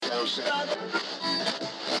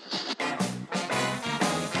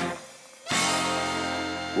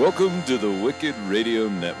Welcome to the Wicked Radio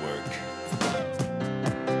Network.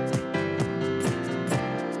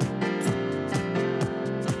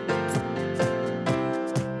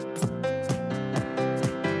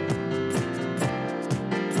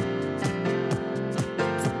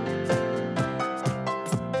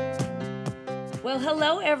 Well,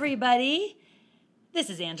 hello, everybody.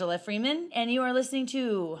 This is Angela Freeman, and you are listening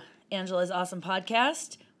to Angela's Awesome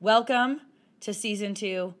Podcast. Welcome to Season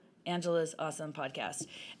 2, Angela's Awesome Podcast.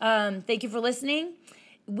 Thank you for listening.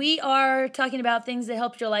 We are talking about things that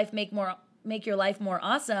help your life make your life more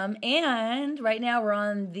awesome, and right now we're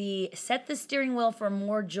on the Set the Steering Wheel for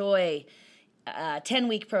More Joy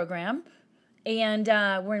 10-week program, and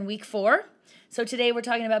we're in week 4. So today we're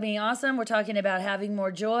talking about being awesome, we're talking about having more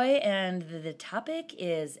joy, and the topic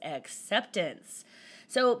is acceptance.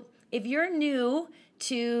 So if you're new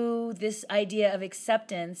to this idea of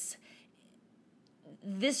acceptance,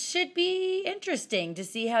 this should be interesting to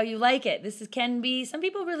see how you like it. Some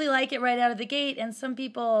people really like it right out of the gate, and some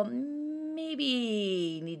people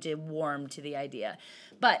maybe need to warm to the idea.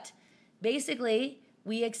 But basically,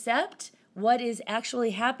 we accept what is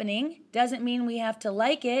actually happening. Doesn't mean we have to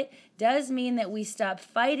like it. Does mean that we stop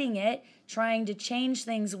fighting it, trying to change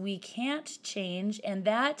things we can't change, and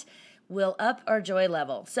that will up our joy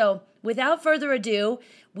level. So without further ado,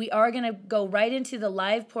 we are going to go right into the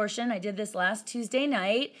live portion. I did this last Tuesday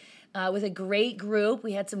night with a great group.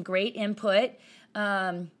 We had some great input.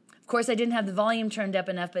 Of course, I didn't have the volume turned up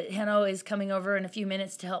enough, but Heno is coming over in a few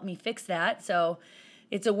minutes to help me fix that. So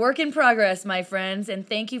it's a work in progress, my friends, and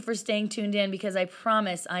thank you for staying tuned in, because I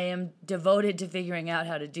promise I am devoted to figuring out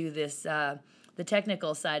how to do this, the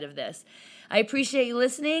technical side of this. I appreciate you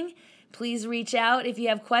listening. Please reach out if you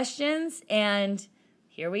have questions, and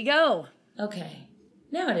here we go. Okay,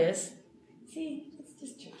 now it is. See, it's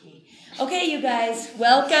just tricky. Okay, you guys,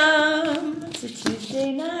 welcome to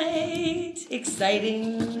Tuesday night.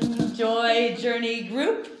 Exciting joy journey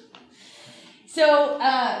group. So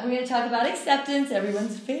we're going to talk about acceptance,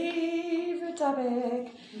 everyone's favorite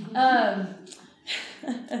topic.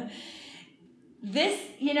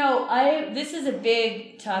 This is a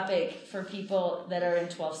big topic for people that are in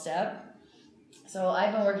 12-step. So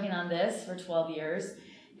I've been working on this for 12 years.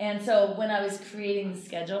 And so when I was creating the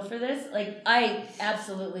schedule for this, I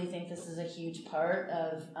absolutely think this is a huge part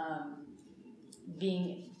of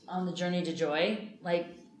being on the journey to joy.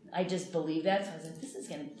 I just believe that. So I was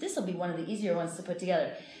like, this will be one of the easier ones to put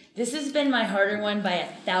together. This has been my harder one by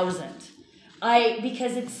 1,000.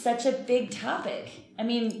 Because it's such a big topic. I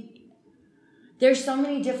mean, there's so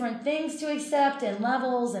many different things to accept and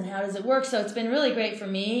levels and how does it work. So it's been really great for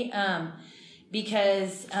me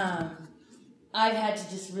because I've had to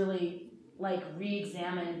just really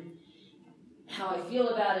re-examine how I feel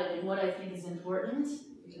about it and what I think is important.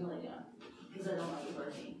 You really don't, because I don't like it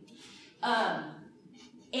working.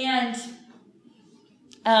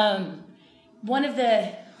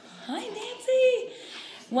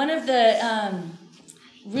 One of the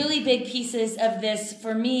really big pieces of this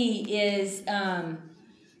for me is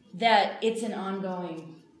that it's an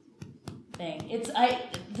ongoing thing.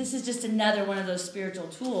 This is just another one of those spiritual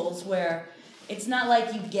tools where it's not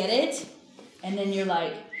like you get it and then you're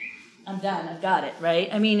like, I'm done, I've got it, right?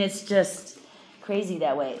 I mean, it's just crazy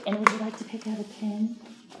that way. And would you like to pick out a pen?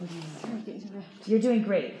 You're doing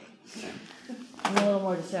great. I'm a little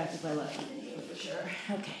more distracted by life than you, for sure.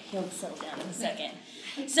 Okay, he'll settle down in a second.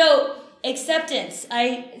 So, acceptance.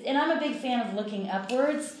 I'm a big fan of looking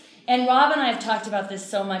upwards. And Rob and I have talked about this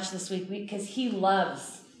so much this week because he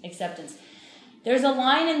loves acceptance. There's a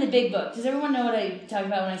line in the Big Book. Does everyone know what I talk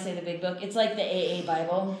about when I say the Big Book? It's like the AA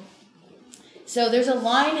Bible. So there's a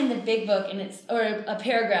line in the Big Book, or a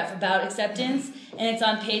paragraph about acceptance, and it's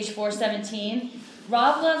on page 417.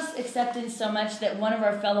 Rob loves acceptance so much that one of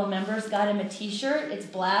our fellow members got him a t-shirt. It's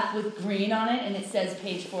black with green on it, and it says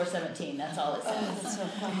page 417. That's all it says. Oh, that's so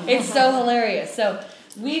funny. It's so hilarious. So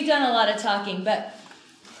we've done a lot of talking, but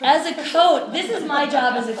as a coach, this is my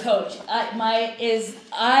job as a coach.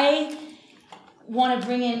 I want to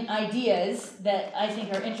bring in ideas that I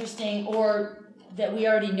think are interesting or that we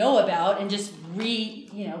already know about and just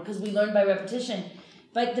because we learn by repetition.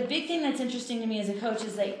 But the big thing that's interesting to me as a coach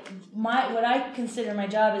is what I consider my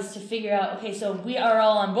job is to figure out, okay, so we are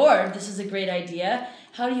all on board. This is a great idea.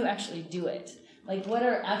 How do you actually do it? What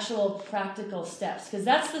are actual practical steps? Because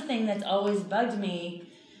that's the thing that's always bugged me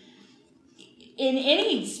in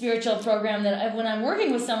any spiritual program when I'm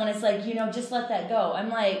working with someone, it's just let that go. I'm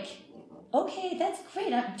like, okay, that's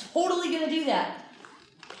great. I'm totally going to do that.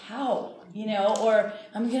 How? Or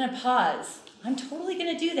I'm going to pause. I'm totally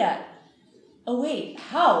going to do that. Oh, wait,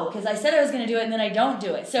 how? Because I said I was going to do it and then I don't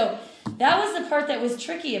do it. So that was the part that was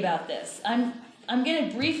tricky about this. I'm going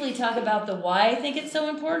to briefly talk about the why I think it's so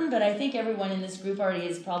important, but I think everyone in this group already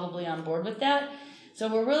is probably on board with that. So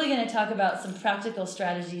we're really going to talk about some practical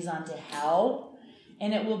strategies onto how,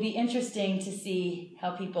 and it will be interesting to see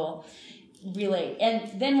how people relate.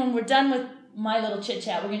 And then when we're done with my little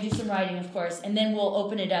chit-chat, we're going to do some writing, of course, and then we'll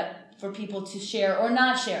open it up for people to share or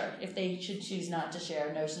not share if they should choose not to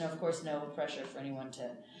share. There's of course, no pressure for anyone to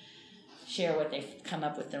share what they've come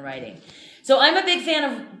up with in writing. So I'm a big fan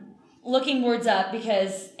of looking words up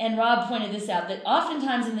because, and Rob pointed this out, that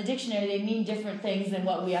oftentimes in the dictionary they mean different things than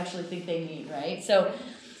what we actually think they mean, right? So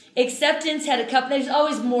acceptance had a couple, there's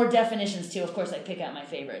always more definitions too. Of course, I pick out my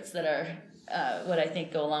favorites that are what I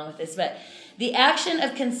think go along with this. But the action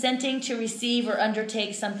of consenting to receive or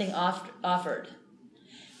undertake something offered.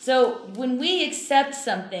 So when we accept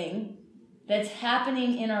something that's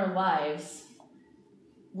happening in our lives,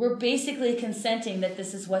 we're basically consenting that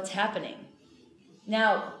this is what's happening.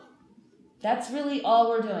 Now, that's really all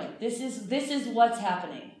we're doing. This is what's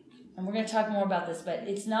happening. And we're going to talk more about this, but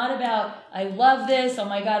it's not about, I love this, oh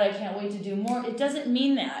my God, I can't wait to do more. It doesn't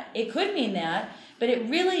mean that. It could mean that, but it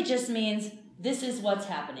really just means this is what's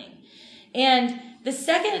happening. And the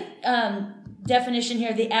second definition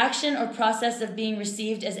here, the action or process of being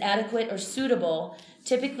received as adequate or suitable,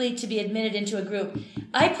 typically to be admitted into a group.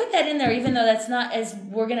 I put that in there even though that's not as,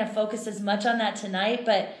 we're going to focus as much on that tonight,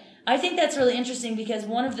 but I think that's really interesting because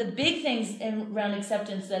one of the big things around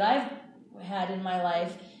acceptance that I've had in my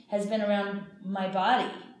life has been around my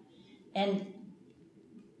body. And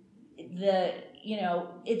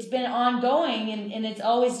it's been ongoing and it's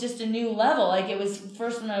always just a new level. Like it was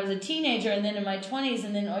first when I was a teenager and then in my 20s,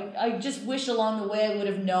 and then I just wish along the way I would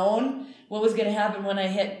have known what was going to happen when I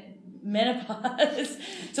hit menopause.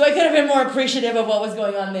 So I could have been more appreciative of what was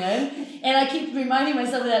going on then. And I keep reminding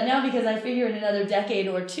myself of that now because I figure in another decade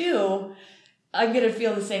or two, I'm going to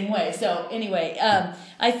feel the same way. So anyway,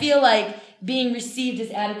 I feel like being received as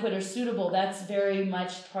adequate or suitable, that's very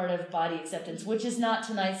much part of body acceptance, which is not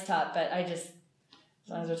tonight's talk, but as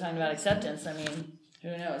long as we're talking about acceptance, I mean,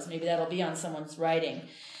 who knows? Maybe that'll be on someone's writing.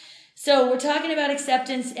 So we're talking about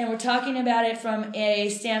acceptance, and we're talking about it from a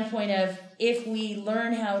standpoint of if we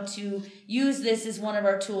learn how to use this as one of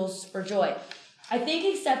our tools for joy. I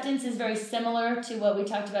think acceptance is very similar to what we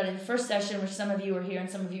talked about in the first session, which some of you were here and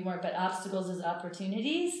some of you weren't, but obstacles as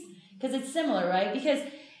opportunities, because it's similar, right? Because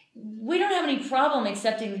we don't have any problem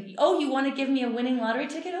accepting, oh, you want to give me a winning lottery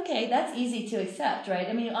ticket? Okay, that's easy to accept, right?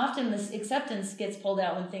 I mean, often this acceptance gets pulled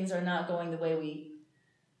out when things are not going the way we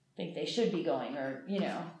think they should be going, or,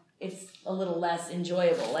 it's a little less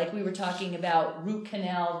enjoyable. Like we were talking about root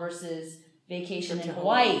canal versus vacation in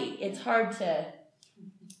Hawaii. It's hard to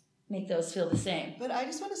make those feel the same. But I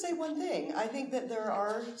just want to say one thing. I think that there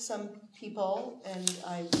are some people, and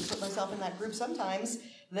I put myself in that group sometimes,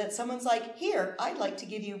 that someone's like, here, I'd like to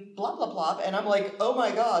give you blah, blah, blah. And I'm like, oh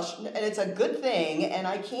my gosh. And it's a good thing, and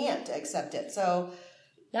I can't accept it. So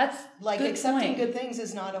that's like accepting good things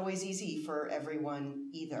is not always easy for everyone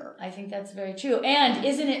either. I think that's very true. And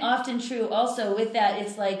isn't it often true also with that,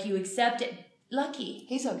 it's like you accept it. Lucky.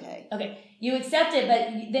 He's okay. Okay. You accept it,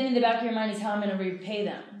 but then in the back of your mind is how I'm going to repay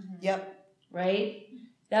them. Yep. Right?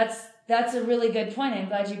 That's a really good point. I'm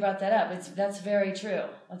glad you brought that up. That's very true.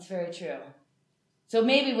 That's very true. So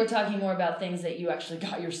maybe we're talking more about things that you actually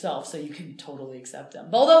got yourself so you can totally accept them.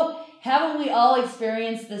 Although, haven't we all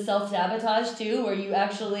experienced the self-sabotage too, where you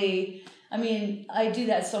actually, I do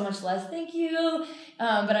that so much less, thank you.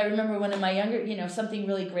 But I remember when in my younger, something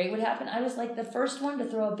really great would happen. I was like the first one to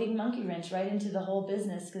throw a big monkey wrench right into the whole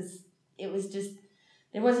business because it was just,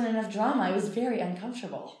 there wasn't enough drama. I was very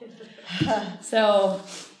uncomfortable. So,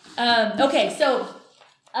 okay, so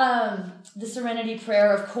the Serenity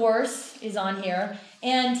Prayer, of course, is on here.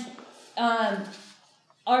 And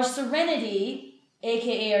our serenity,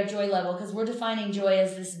 aka our joy level, because we're defining joy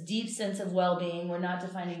as this deep sense of well-being. We're not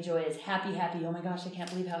defining joy as happy, oh my gosh, I can't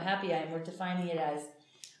believe how happy I am. We're defining it as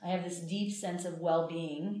I have this deep sense of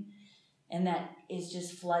well-being, and that is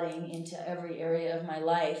just flooding into every area of my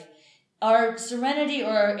life. Our serenity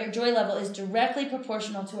or our joy level is directly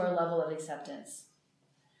proportional to our level of acceptance.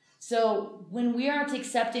 So when we aren't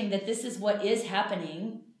accepting that this is what is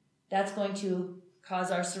happening, that's going to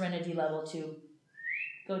cause our serenity level to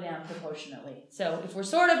go down proportionately. So if we're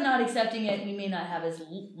sort of not accepting it, we may not have as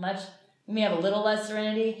much, we may have a little less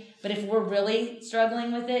serenity, but if we're really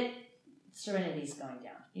struggling with it, serenity's going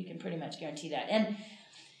down. You can pretty much guarantee that. And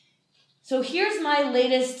so here's my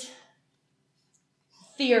latest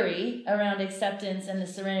theory around acceptance and the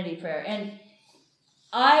Serenity Prayer. And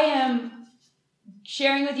I am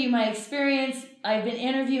sharing with you my experience. I've been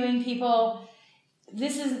interviewing people.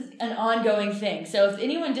 This is an ongoing thing. So if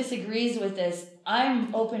anyone disagrees with this,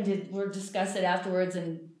 I'm open to, we'll discuss it afterwards,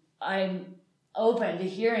 and I'm open to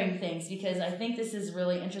hearing things because I think this is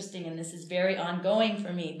really interesting and this is very ongoing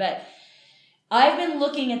for me. But I've been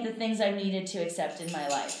looking at the things I've needed to accept in my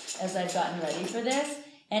life as I've gotten ready for this.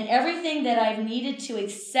 And everything that I've needed to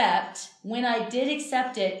accept, when I did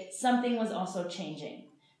accept it, something was also changing.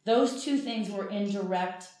 Those two things were in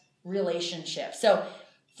direct relationship. So,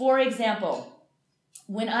 for example,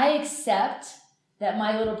 when I accept that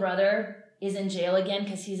my little brother is in jail again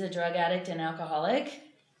because he's a drug addict and alcoholic,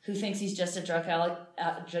 who thinks he's just a drug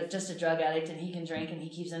addict and he can drink and he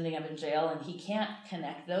keeps ending up in jail and he can't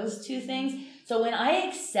connect those two things. So when I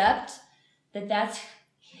accept that that's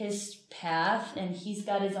his path and he's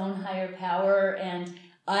got his own higher power and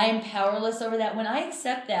I'm powerless over that, when I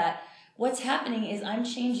accept that, what's happening is I'm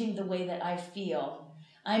changing the way that I feel.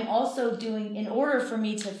 I'm also doing, in order for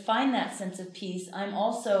me to find that sense of peace, I'm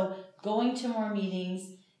also going to more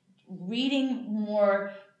meetings, reading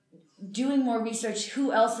more, doing more research.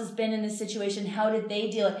 Who else has been in this situation? How did they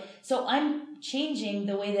deal with it? So I'm changing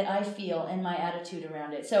the way that I feel and my attitude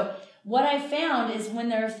around it. So what I found is when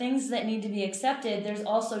there are things that need to be accepted, there's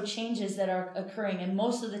also changes that are occurring. And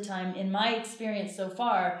most of the time, in my experience so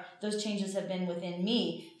far, those changes have been within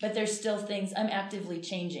me, but there's still things I'm actively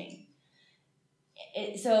changing.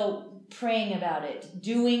 So praying about it,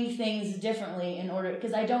 doing things differently in order,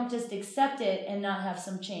 because I don't just accept it and not have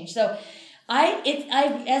some change. So as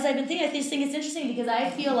I've been thinking of this thing, it's interesting because I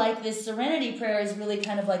feel like this serenity prayer is really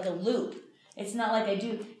kind of like a loop. It's not like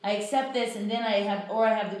I accept this and then I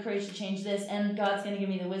have the courage to change this and God's going to give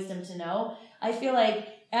me the wisdom to know. I feel like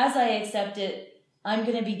as I accept it, I'm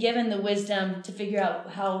going to be given the wisdom to figure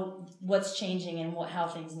out what's changing and how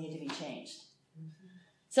things need to be changed.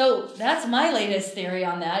 So that's my latest theory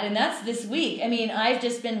on that, and that's this week. I mean, I've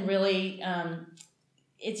just been really,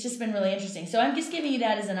 it's just been really interesting. So I'm just giving you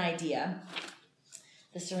that as an idea,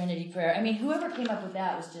 the serenity prayer. I mean, whoever came up with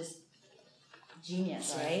that was just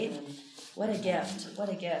genius, right? What a gift. What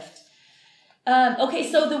a gift. Okay,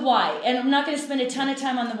 so the why. And I'm not going to spend a ton of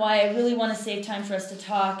time on the why. I really want to save time for us to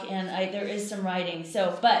talk, and there is some writing.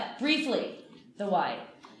 But briefly, the why.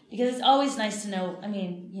 Because it's always nice to know, I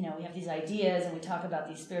mean, we have these ideas and we talk about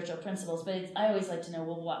these spiritual principles, but I always like to know,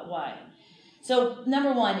 well, why? So,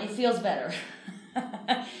 number one, it feels better.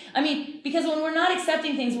 I mean, because when we're not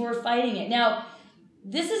accepting things, we're fighting it. Now,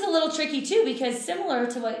 this is a little tricky too, because similar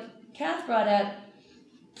to what Kath brought up,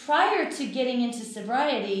 prior to getting into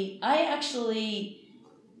sobriety, I actually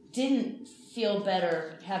didn't feel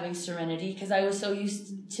better having serenity because I was so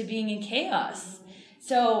used to being in chaos.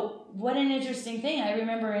 So what an interesting thing. I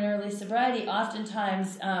remember in early sobriety,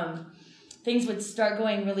 oftentimes things would start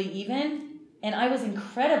going really even, and I was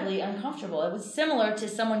incredibly uncomfortable. It was similar to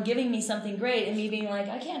someone giving me something great and me being like,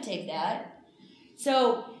 I can't take that.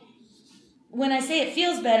 So when I say it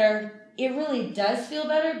feels better, it really does feel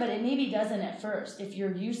better, but it maybe doesn't at first if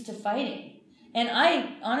you're used to fighting. And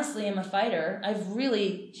I honestly am a fighter. I've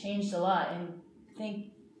really changed a lot, and thank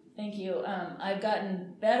you. I've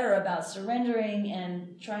gotten better about surrendering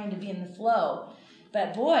and trying to be in the flow.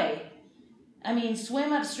 But boy, I mean,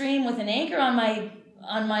 swim upstream with an anchor on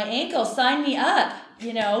my ankle. Sign me up.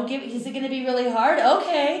 Is it going to be really hard?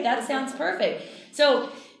 Okay, that sounds perfect.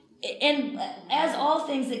 So, and as all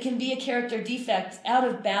things, it can be a character defect, out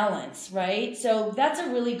of balance, right? So that's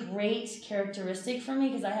a really great characteristic for me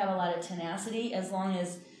because I have a lot of tenacity as long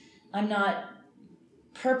as I'm not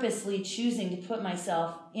purposely choosing to put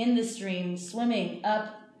myself in the stream, swimming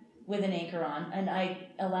up with an anchor on, and I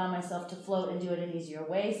allow myself to float and do it an easier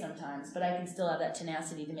way sometimes, but I can still have that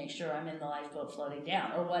tenacity to make sure I'm in the lifeboat floating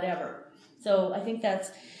down or whatever. So I think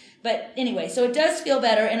but anyway, so it does feel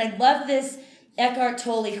better, and I love this Eckhart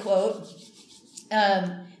Tolle quote,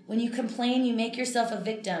 when you complain, you make yourself a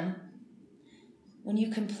victim. When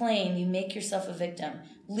you complain, you make yourself a victim.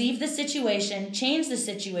 Leave the situation, change the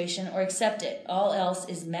situation, or accept it. All else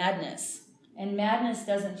is madness. And madness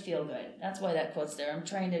doesn't feel good. That's why that quote's there. I'm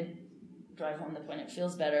trying to drive home the point. It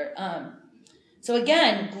feels better. So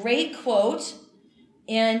again, great quote.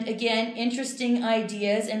 And again, interesting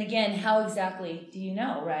ideas. And again, how exactly do you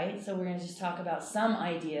know, right? So we're going to just talk about some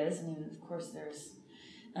ideas. I mean, of course there's,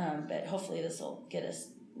 but hopefully this will get us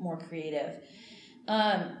more creative.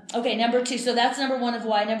 Okay, number 2. So that's number 1 of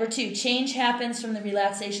why. Number 2, change happens from the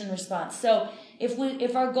relaxation response. So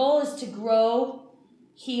if our goal is to grow,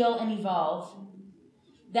 heal, and evolve,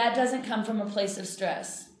 that doesn't come from a place of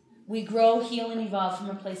stress. We grow, heal, and evolve from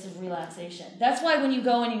a place of relaxation. That's why when you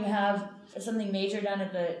go and you have something major done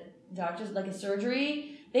at the doctor's, like a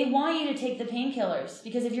surgery, They want you to take the painkillers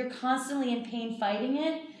because if you're constantly in pain fighting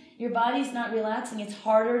it, your body's not relaxing. It's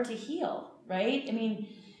harder to heal, right? I mean,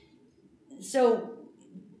 so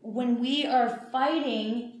when we are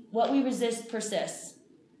fighting, what we resist persists.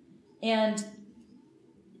 And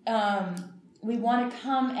we want to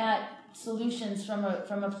come at solutions from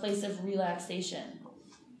a place of relaxation.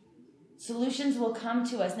 Solutions will come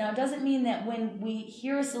to us. Now, it doesn't mean that when we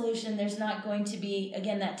hear a solution, there's not going to be,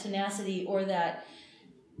 again, that tenacity or that,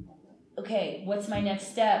 okay, what's my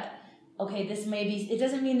next step? Okay, this may be, it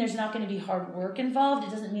doesn't mean there's not going to be hard work involved.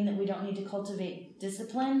 It doesn't mean that we don't need to cultivate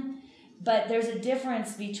discipline. But there's a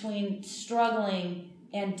difference between struggling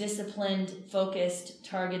and disciplined, focused,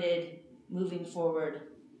 targeted, moving forward,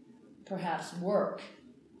 perhaps work.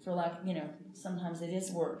 For like, sometimes it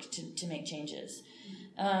is work to make changes.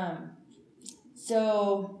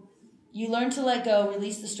 So you learn to let go,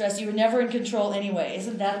 release the stress. You were never in control anyway.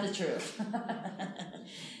 Isn't that the truth?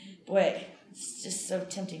 Boy, it's just so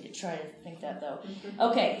tempting to try to think that, though.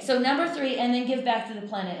 Okay, so number 3, and then give back to the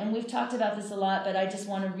planet. And we've talked about this a lot, but I just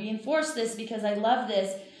want to reinforce this because I love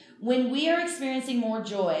this. When we are experiencing more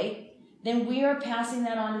joy, then we are passing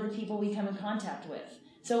that on to the people we come in contact with.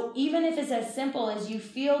 So even if it's as simple as you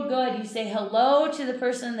feel good, you say hello to the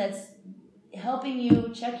person that's helping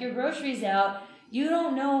you check your groceries out, you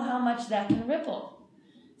don't know how much that can ripple.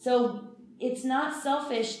 So it's not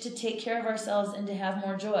selfish to take care of ourselves and to have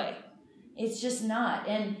more joy. It's just not.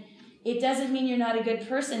 And it doesn't mean you're not a good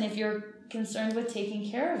person if you're concerned with taking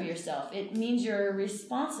care of yourself. It means you're a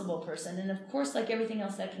responsible person. And of course, like everything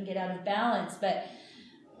else, that can get out of balance. But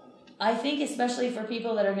I think especially for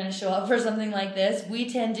people that are going to show up for something like this, we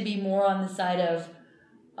tend to be more on the side of,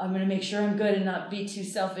 I'm going to make sure I'm good and not be too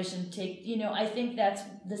selfish and take, I think that's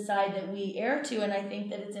the side that we err to. And I think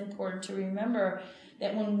that it's important to remember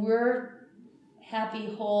that when we're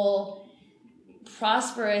happy, whole,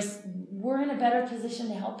 prosperous, we're in a better position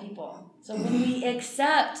to help people. So when we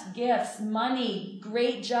accept gifts, money,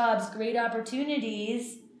 great jobs, great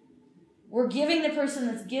opportunities, we're giving the person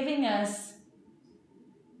that's giving us,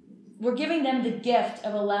 we're giving them the gift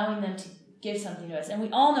of allowing them to give something to us. And we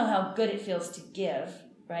all know how good it feels to give,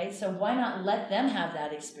 right? So why not let them have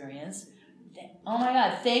that experience? Oh my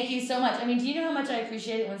God, thank you so much. I mean, do you know how much I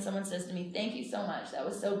appreciate it when someone says to me, thank you so much, that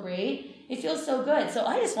was so great. It feels so good. So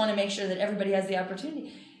I just want to make sure that everybody has the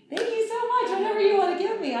opportunity. Thank you so much, whatever you want to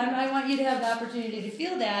give me. I want you to have the opportunity to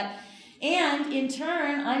feel that. And in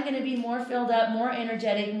turn, I'm going to be more filled up, more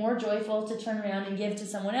energetic, more joyful to turn around and give to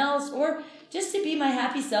someone else, or just to be my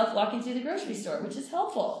happy self walking through the grocery store, which is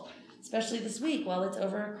helpful, especially this week while it's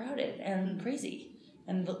overcrowded and crazy.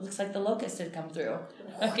 And it looks like the locusts had come through,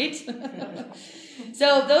 right?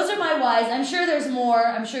 So those are my whys. I'm sure there's more.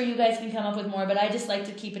 I'm sure you guys can come up with more, but I just like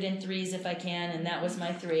to keep it in 3s if I can, and that was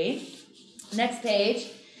my 3. Next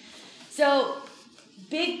page. So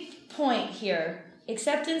big point here.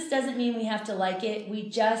 Acceptance doesn't mean we have to like it. We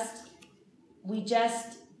just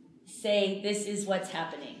say this is what's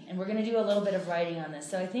happening. And we're going to do a little bit of writing on this.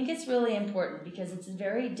 So I think it's really important because it's a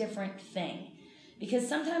very different thing. Because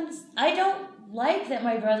sometimes I don't like that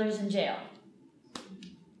my brother's in jail.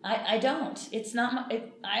 I don't. It's not.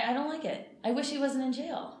 I don't like it. I wish he wasn't in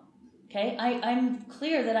jail. Okay? I'm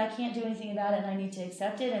clear that I can't do anything about it and I need to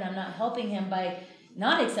accept it, and I'm not helping him by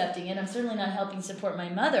not accepting it. I'm certainly not helping support my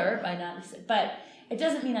mother by not, but it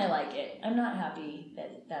doesn't mean I like it. I'm not happy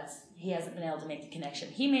that he hasn't been able to make the connection.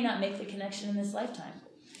 He may not make the connection in this lifetime.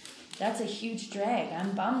 That's a huge drag.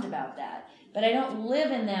 I'm bummed about that. But I don't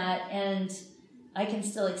live in that, and I can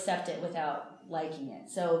still accept it without liking it.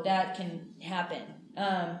 So that can happen.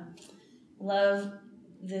 Love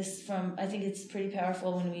this from, I think it's pretty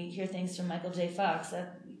powerful when we hear things from Michael J. Fox.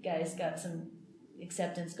 That guy's got some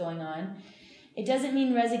acceptance going on. It doesn't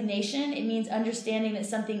mean resignation. It means understanding that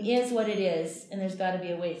something is what it is, and there's got to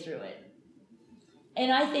be a way through it. And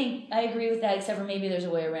I think I agree with that, except for maybe there's a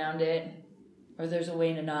way around it, or there's a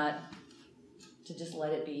way to just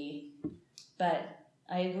let it be. But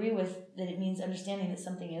I agree with that it means understanding that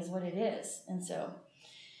something is what it is. And so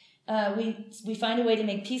we find a way to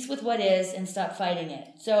make peace with what is and stop fighting it.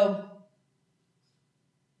 So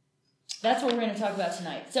that's what we're going to talk about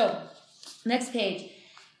tonight. So next page.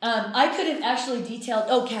 I could have actually detailed...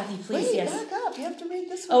 Oh, Kathy, please, Wait, yes. back up. You have to read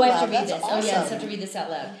this Oh, one I have loud. to read That's this. awesome. Oh, yes, I have to read this out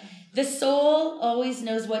loud. The soul always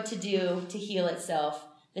knows what to do to heal itself.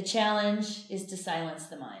 The challenge is to silence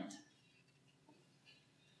the mind.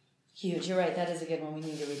 Huge. You're right. That is a good one. We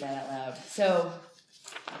need to read that out loud. So,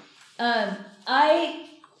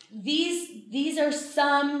 these are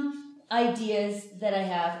some ideas that I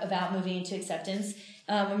have about moving into acceptance.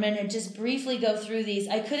 I'm going to just briefly go through these.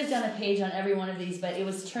 I could have done a page on every one of these, but it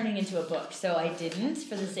was turning into a book, so I didn't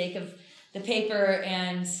for the sake of the paper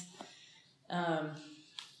and,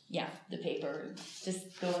 the paper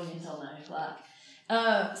just going until 9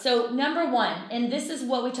 o'clock. So number one, and this is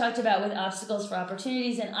what we talked about with obstacles for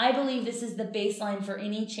opportunities, and I believe this is the baseline for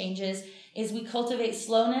any changes, is we cultivate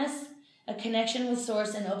slowness, a connection with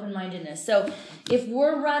source, and open-mindedness. So if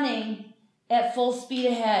we're running at full speed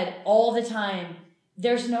ahead all the time,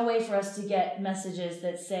 there's no way for us to get messages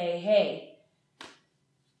that say, hey,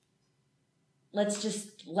 let's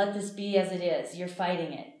just let this be as it is. You're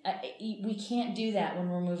fighting it. We can't do that when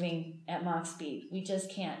we're moving at Mach speed. We just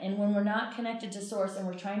can't. And when we're not connected to source and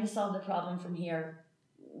we're trying to solve the problem from here,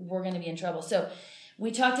 we're going to be in trouble. So we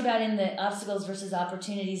talked about in the obstacles versus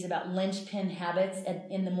opportunities about linchpin habits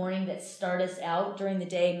in the morning that start us out during the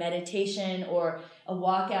day, meditation or a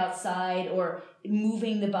walk outside or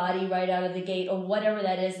moving the body right out of the gate or whatever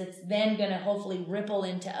that is that's then going to hopefully ripple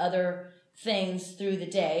into other things through the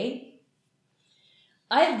day.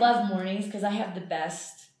 I love mornings because I have the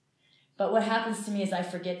best, but what happens to me is I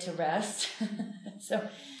forget to rest. So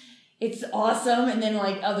it's awesome, and then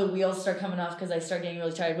the wheels start coming off because I start getting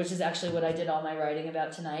really tired, which is actually what I did all my writing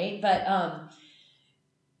about tonight. But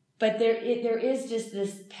there is just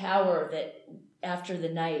this power that after the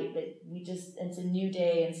night that it's a new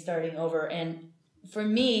day and starting over. And for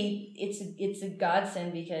me, it's a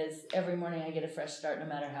godsend because every morning I get a fresh start, no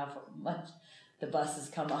matter how much the bus has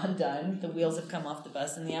come undone. The wheels have come off the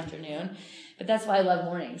bus in the afternoon. But that's why I love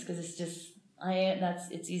mornings, because it's just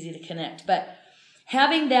it's easy to connect. But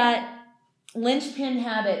having that linchpin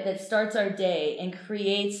habit that starts our day and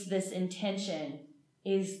creates this intention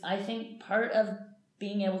is, I think, part of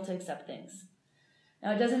being able to accept things.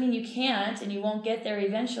 Now, it doesn't mean you can't and you won't get there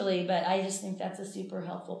eventually, but I just think that's a super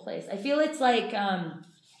helpful place. I feel it's like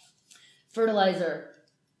fertilizer,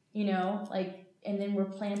 and then we're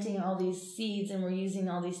planting all these seeds and we're using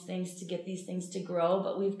all these things to get these things to grow,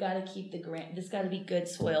 but we've got to keep there's got to be good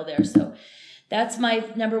soil there. So that's my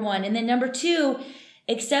number one. And then number two,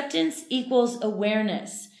 acceptance equals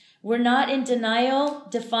awareness. We're not in denial,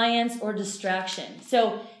 defiance, or distraction.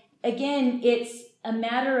 So again, it's a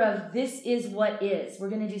matter of this is what is. We're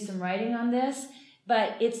going to do some writing on this,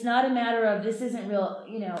 but it's not a matter of this isn't real,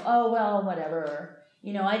 oh, well, whatever.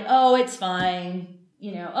 It's fine.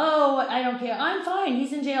 I don't care. I'm fine.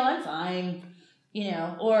 He's in jail. I'm fine.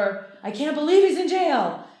 Or I can't believe he's in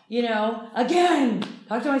jail. Again,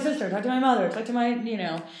 talk to my sister, talk to my mother, talk to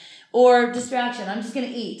my, or distraction. I'm just going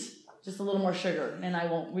to eat just a little more sugar and I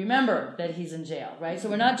won't remember that he's in jail, right? So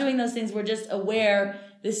we're not doing those things. We're just aware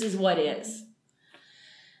this is what is.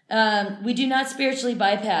 We do not spiritually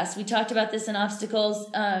bypass. We talked about this in obstacles.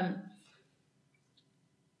 I'm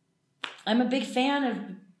a big fan of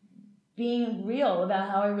being real about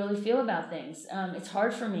how I really feel about things. It's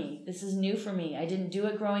hard for me. This is new for me. I didn't do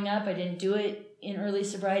it growing up. I didn't do it in early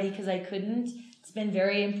sobriety because I couldn't. It's been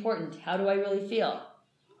very important. How do I really feel?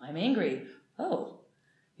 I'm angry. Oh,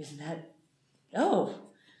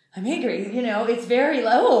 I'm angry. It's very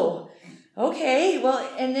low. Okay, well,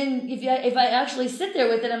 and then if I actually sit there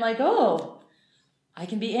with it, I'm like, oh, I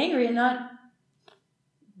can be angry and not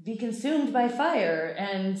be consumed by fire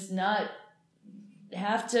and not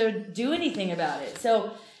have to do anything about it.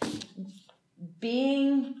 So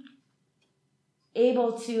being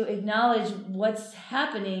able to acknowledge what's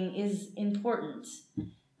happening is important.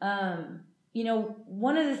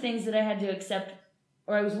 One of the things that I had to accept,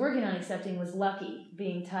 or I was working on accepting, was Lucky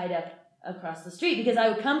being tied up across the street, because I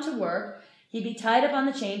would come to work, he'd be tied up on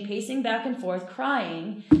the chain, pacing back and forth,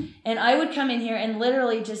 crying, and I would come in here and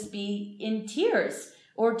literally just be in tears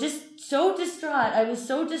or just so distraught. I was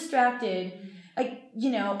so distracted. I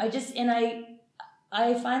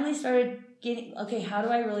finally started getting, okay, how do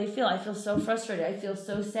I really feel? I feel so frustrated. I feel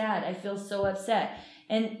so sad. I feel so upset.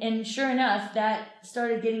 And sure enough, that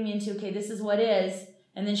started getting me into, okay, this is what is.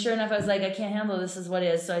 And then sure enough, I was like, I can't handle this is what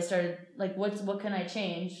is. So I started like, what can I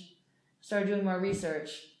change? Started doing more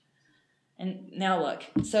research. And now look.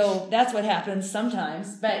 So that's what happens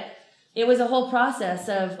sometimes. But it was a whole process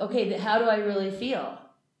of, okay, how do I really feel?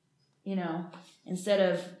 Instead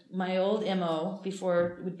of my old MO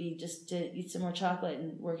before would be just to eat some more chocolate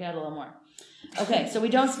and work out a little more. Okay, so we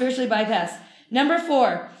don't spiritually bypass. Number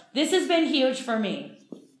 4, this has been huge for me.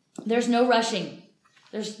 There's no rushing.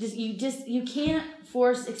 You can't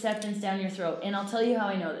force acceptance down your throat. And I'll tell you how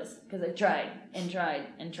I know this, because I tried and tried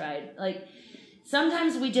and tried. Like,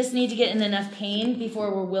 sometimes we just need to get in enough pain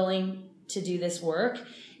before we're willing to do this work.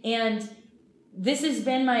 And this has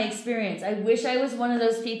been my experience. I wish I was one of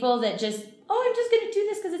those people that just, I'm just going to do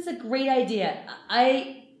this because it's a great idea.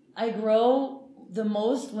 I grow the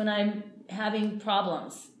most when I'm having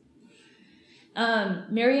problems.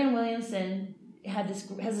 Marianne Williamson has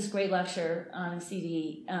this great lecture on a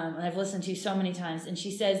CD, and I've listened to so many times, and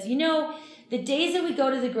she says, the days that we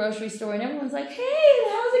go to the grocery store and everyone's like, hey,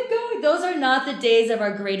 how's it going? Those are not the days of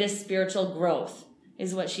our greatest spiritual growth,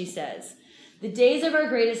 is what she says. The days of our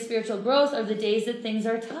greatest spiritual growth are the days that things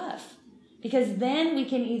are tough, because then we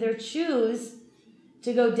can either choose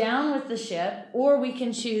to go down with the ship, or we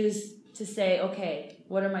can choose to say, okay,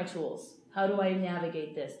 what are my tools? How do I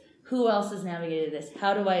navigate this? Who else has navigated this?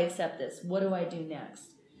 How do I accept this? What do I do next?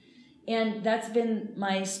 And that's been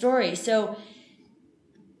my story. So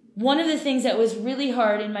one of the things that was really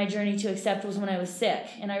hard in my journey to accept was when I was sick.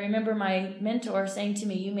 And I remember my mentor saying to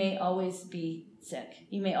me, you may always be sick.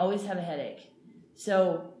 You may always have a headache.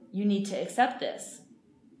 So you need to accept this.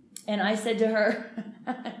 And I said to her,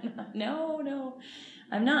 no,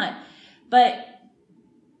 I'm not. But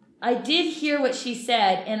I did hear what she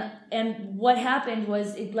said, and what happened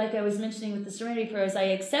was, like I was mentioning with the Serenity Prayers, I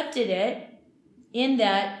accepted it in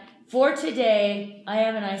that for today, I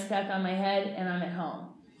have an ice pack on my head and I'm at home.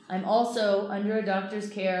 I'm also under a doctor's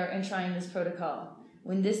care and trying this protocol.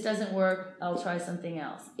 When this doesn't work, I'll try something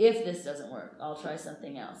else. If this doesn't work, I'll try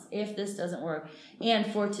something else. If this doesn't work. And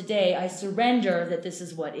for today, I surrender that this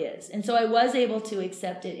is what is. And so I was able to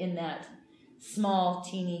accept it in that small,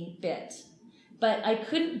 teeny bit. But I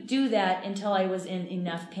couldn't do that until I was in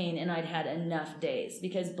enough pain and I'd had enough days.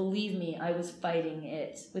 Because believe me, I was fighting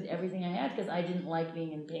it with everything I had because I didn't like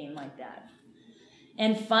being in pain like that.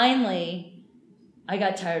 And finally, I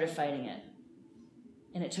got tired of fighting it.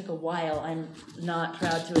 And it took a while, I'm not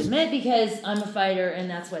proud to admit, because I'm a fighter and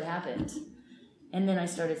that's what happened. And then I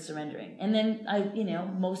started surrendering. And then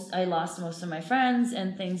I lost most of my friends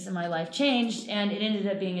and things in my life changed, and it ended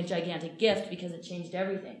up being a gigantic gift because it changed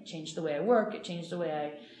everything. It changed the way I work, it changed the way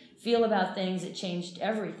I feel about things, it changed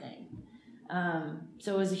everything.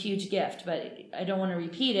 So it was a huge gift, but I don't want to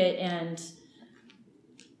repeat it,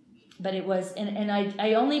 but it was, and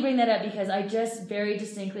I only bring that up because I just very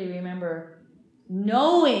distinctly remember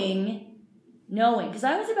knowing, because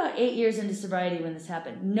I was about 8 years into sobriety when this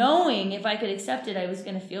happened, knowing if I could accept it, I was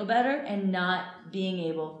going to feel better, and not being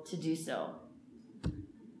able to do so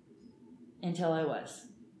until I was.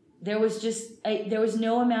 There was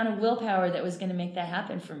no amount of willpower that was going to make that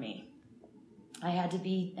happen for me. I had to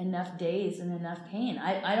be enough days and enough pain.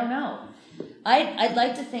 I don't know. I'd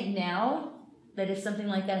like to think now that if something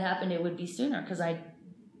like that happened, it would be sooner,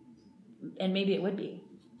 and maybe it would be.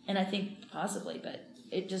 And I think possibly, but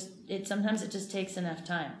sometimes it just takes enough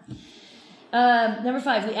time. Number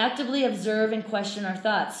 5, we actively observe and question our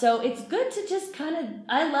thoughts. So it's good to just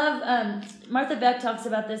I love, Martha Beck talks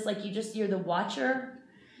about this, like you're the watcher.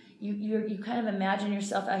 You kind of imagine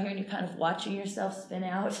yourself out here and you're kind of watching yourself spin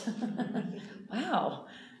out. Wow.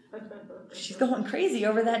 She's going crazy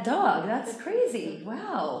over that dog. That's crazy.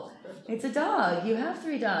 Wow. It's a dog. You have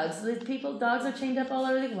 3 dogs. Dogs are chained up all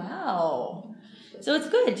over the, wow. So it's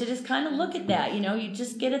good to just kind of look at that. You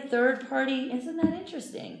just get a third party. Isn't that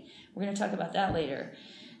interesting? We're going to talk about that later.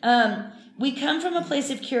 We come from a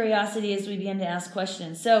place of curiosity as we begin to ask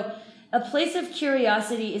questions. So a place of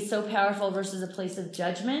curiosity is so powerful versus a place of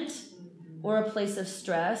judgment or a place of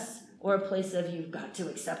stress or a place of you've got to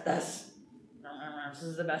accept this. This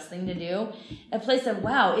is the best thing to do. A place of,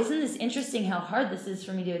 wow, isn't this interesting how hard this is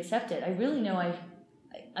for me to accept it? I really know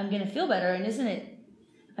I'm going to feel better, and isn't it?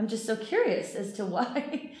 I'm just so curious as to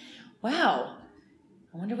why. Wow.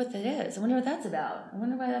 I wonder what that is. I wonder what that's about. I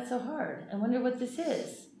wonder why that's so hard. I wonder what this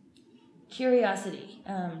is. Curiosity.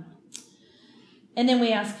 And then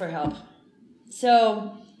we ask for help.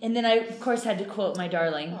 So, and then I, of course, had to quote my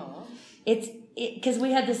darling. Aww. Because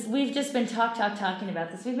we've just been talking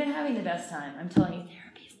about this. We've been having the best time. I'm telling you,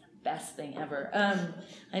 therapy is the best thing ever.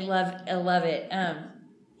 I love it. And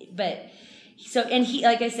he,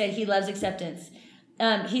 like I said, he loves acceptance.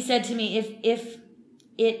 He said to me, if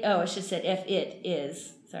it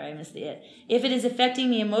is, sorry, I missed the it. If it is affecting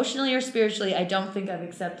me emotionally or spiritually, I don't think I've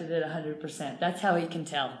accepted it 100%. That's how he can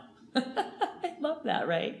tell. I love that,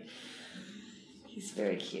 right? He's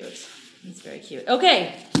very cute.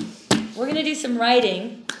 Okay, we're going to do some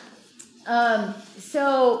writing.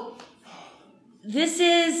 So this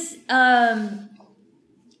is, we're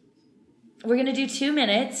going to do 2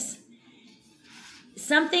 minutes.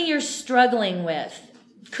 Something you're struggling with.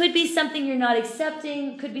 Could be something you're not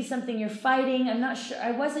accepting. Could be something you're fighting. I'm not sure.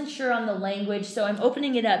 I wasn't sure on the language, so I'm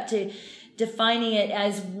opening it up to defining it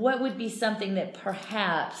as what would be something that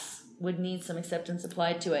perhaps would need some acceptance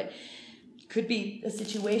applied to it. Could be a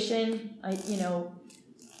situation,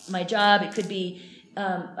 my job. It could be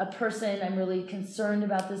a person. I'm really concerned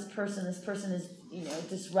about this person. This person is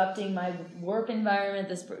disrupting my work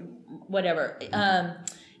environment, whatever.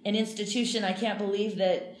 An institution, I can't believe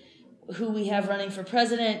that who we have running for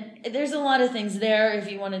president. There's a lot of things there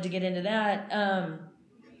if you wanted to get into that.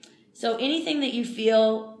 So anything that you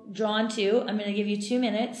feel drawn to, I'm going to give you 2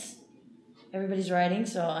 minutes. Everybody's writing,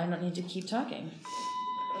 so I don't need to keep talking.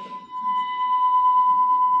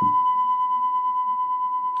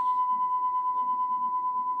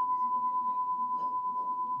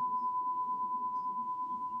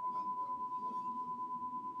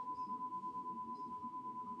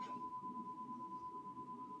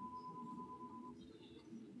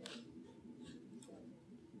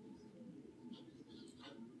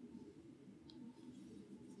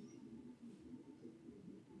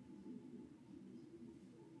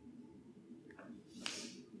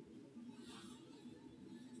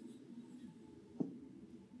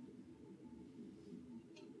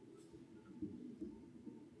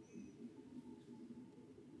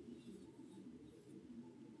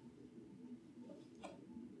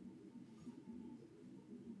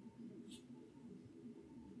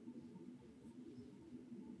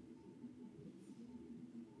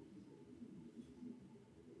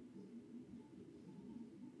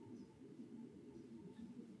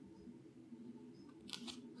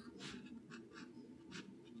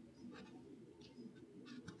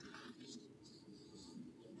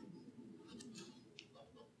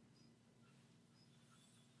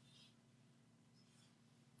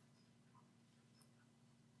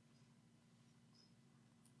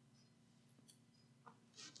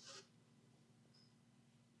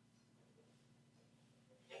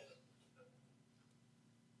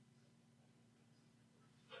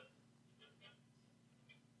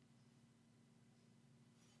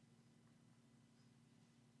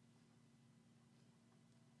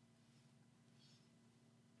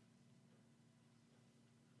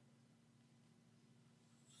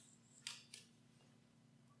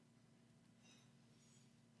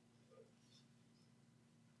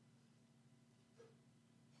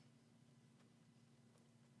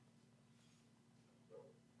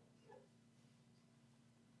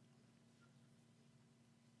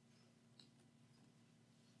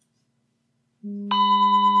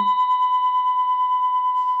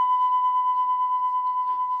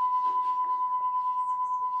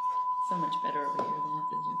 So much better over here than at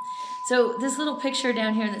the gym. So this little picture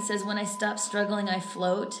down here that says, "When I stop struggling, I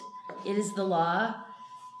float. It is the law."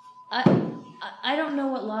 I don't know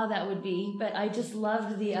what law that would be, but I just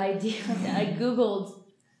loved the idea that I Googled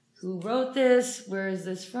who wrote this, where is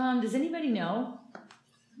this from? Does anybody know? I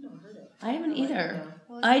haven't heard it. I haven't either.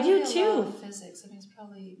 Well, I do a law too. of physics. I mean, it's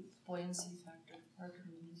probably buoyancy factor,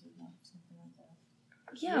 Archimedes or something like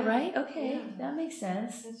that. Yeah, right? Okay, that makes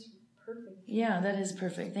sense. That's perfect. Yeah, that is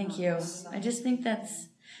perfect. Thank you. I just think that's...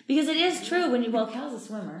 Because it is true when you... Well, Cal's a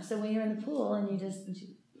swimmer, so when you're in the pool and you just...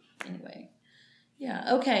 Anyway.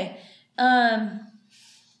 Yeah, okay.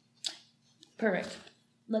 Perfect.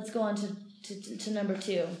 Let's go on to number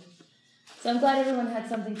 2. So I'm glad everyone had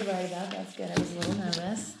something to write about. That's good. I was a little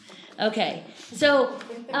nervous. Okay. So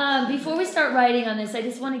before we start writing on this, I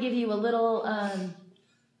just want to give you a little...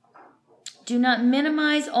 do not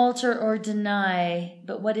minimize, alter, or deny,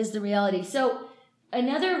 but what is the reality? So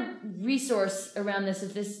another resource around this,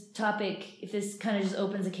 if this topic, if this kind of just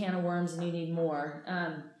opens a can of worms and you need more,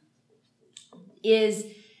 is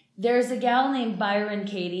there's a gal named Byron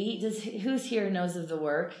Katie. Who's here knows of the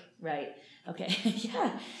work? Right. Okay.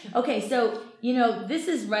 Yeah. Okay. So, this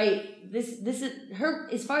is right. This is her,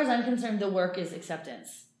 as far as I'm concerned, the work is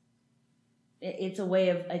acceptance. It's a way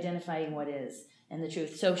of identifying what is and the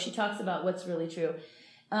truth. So she talks about what's really true.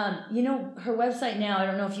 Her website now, I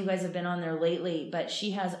don't know if you guys have been on there lately, but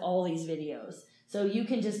she has all these videos. So you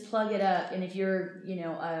can just plug it up. And if you're,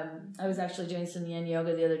 I was actually doing some yin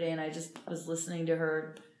yoga the other day and I just was listening to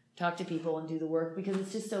her talk to people and do the work because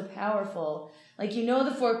it's just so powerful. Like,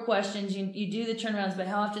 the 4 questions, you do the turnarounds, but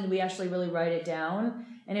how often do we actually really write it down?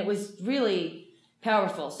 And it was really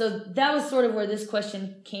powerful. So that was sort of where this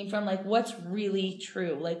question came from. Like, what's really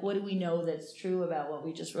true? Like, what do we know that's true about what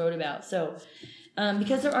we just wrote about? So,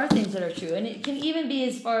 because there are things that are true. And it can even be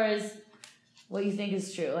as far as what you think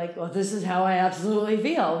is true. Like, well, this is how I absolutely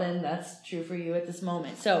feel. Then that's true for you at this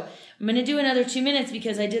moment. So I'm going to do another 2 minutes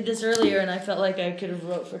because I did this earlier and I felt like I could have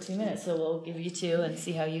wrote for 2 minutes. So we'll give you 2 and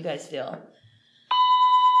see how you guys feel.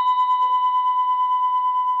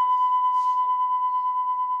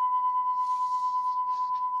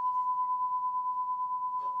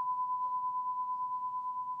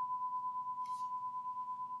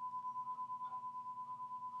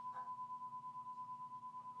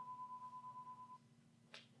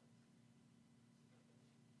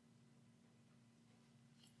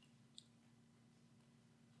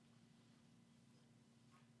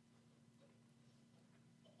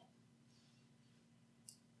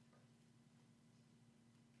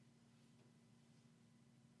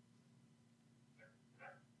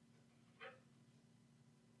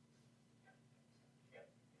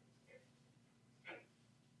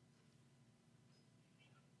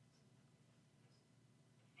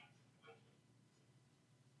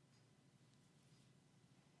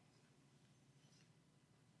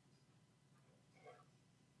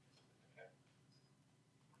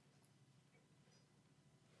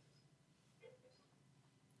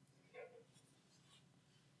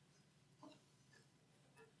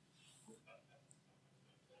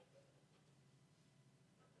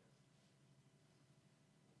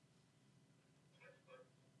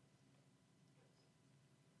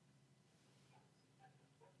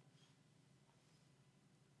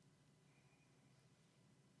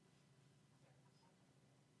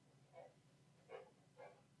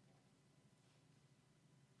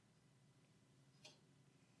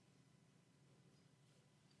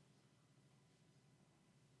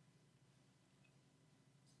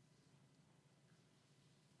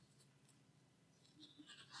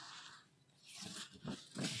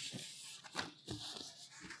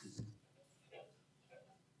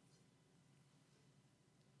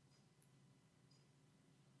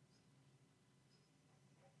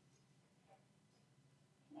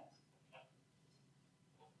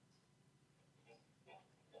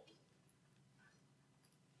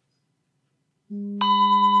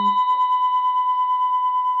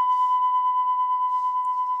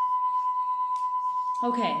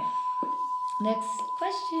 Okay. Next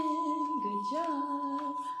question. Good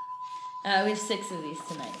job. We have 6 of these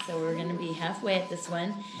tonight, so we're going to be halfway at this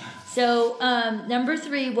one. So, number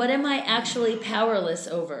 3, what am I actually powerless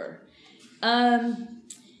over?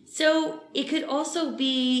 So it could also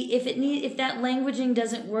be, if that languaging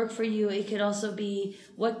doesn't work for you, it could also be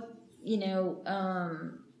what,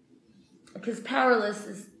 because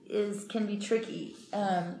powerless can be tricky.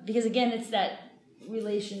 Because again, it's that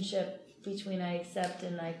relationship between I accept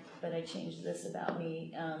and but I changed this about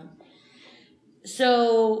me.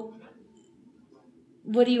 So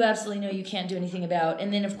what do you absolutely know you can't do anything about?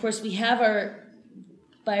 And then, of course, we have our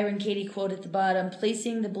Byron Katie quote at the bottom: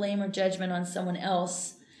 placing the blame or judgment on someone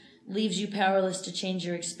else leaves you powerless to change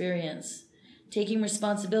your experience. Taking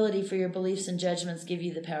responsibility for your beliefs and judgments give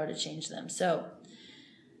you the power to change them. So,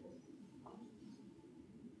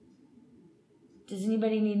 does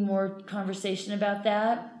anybody need more conversation about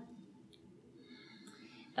that?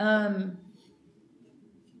 Isn't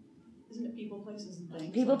it people, places, and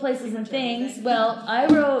things? People, places, and things. Well, I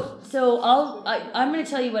wrote. So I'm going to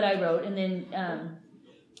tell you what I wrote, and then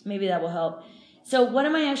maybe that will help. So what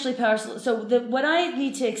am I actually powerless? So what I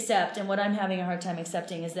need to accept, and what I'm having a hard time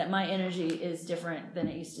accepting, is that my energy is different than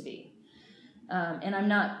it used to be, and I'm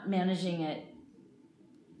not managing it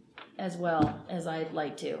as well as I'd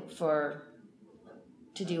like to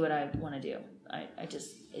do what I want to do.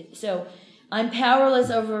 So I'm powerless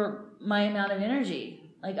over my amount of energy.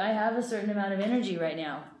 Like, I have a certain amount of energy right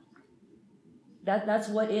now. That's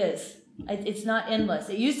what is. It's not endless.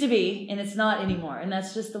 It used to be, and it's not anymore. And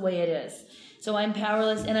that's just the way it is. So I'm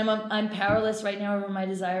powerless, and I'm powerless right now over my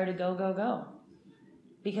desire to go,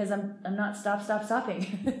 because I'm not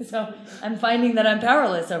stopping. So I'm finding that I'm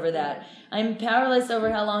powerless over that. I'm powerless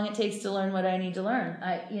over how long it takes to learn what I need to learn.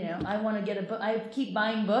 I want to get a book. I keep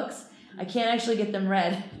buying books. I can't actually get them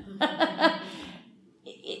read.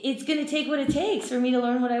 It's going to take what it takes for me to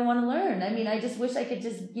learn what I want to learn. I mean, I just wish I could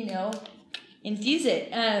just, infuse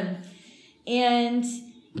it. And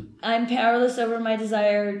I'm powerless over my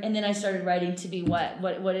desire. And then I started writing to be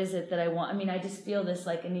what is it that I want? I mean, I just feel this,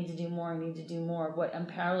 like, I need to do more. I'm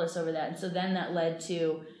powerless over that. And so then that led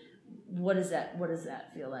to, what does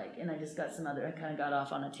that feel like? And I just got I kind of got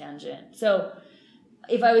off on a tangent. So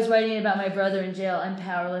if I was writing about my brother in jail, I'm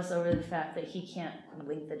powerless over the fact that he can't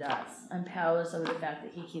link the dots. I'm powerless over the fact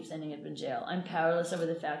that he keeps ending up in jail. I'm powerless over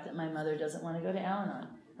the fact that my mother doesn't want to go to Al-Anon.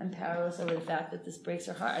 I'm powerless over the fact that this breaks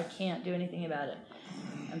her heart. I can't do anything about it.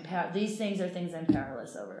 These things are things I'm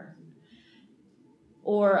powerless over,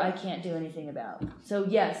 or I can't do anything about. So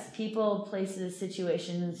yes, people, places,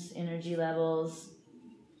 situations, energy levels.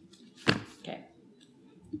 Okay.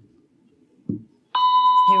 Here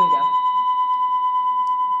we go.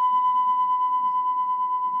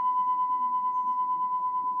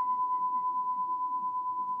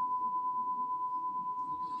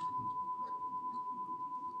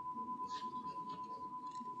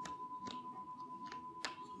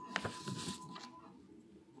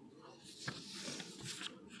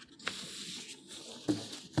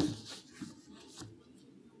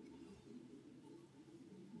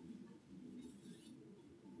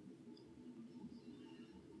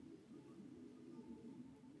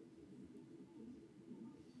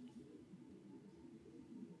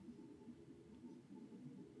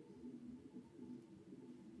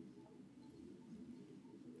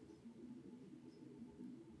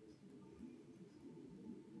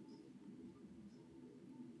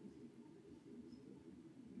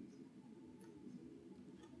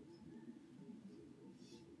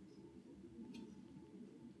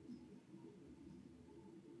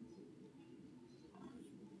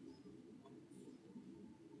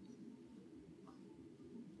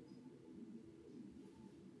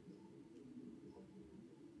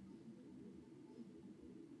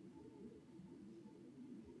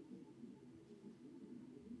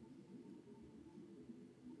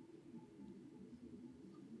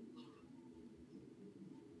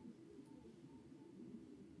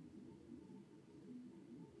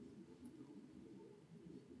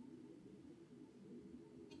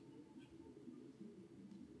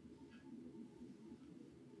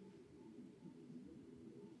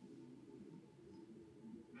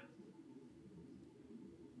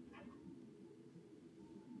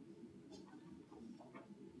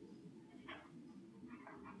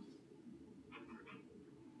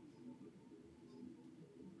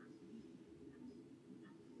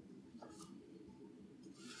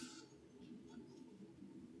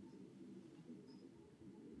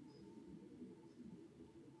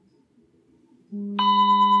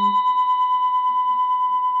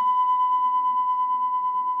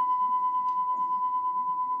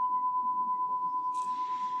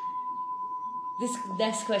 This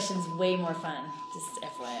next question's way more fun. Just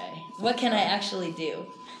FYI. What can I actually do?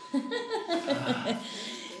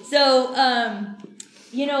 So,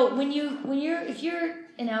 if you're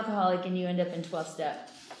an alcoholic and you end up in 12th step,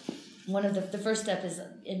 one of the first step is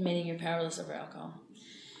admitting you're powerless over alcohol.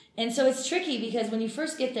 And so it's tricky because when you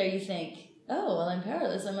first get there, you think, oh, well, I'm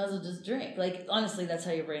powerless. I might as well just drink. Like, honestly, that's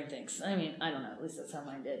how your brain thinks. I mean, I don't know. At least that's how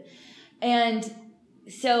mine did. And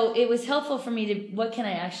so it was helpful for me to, what can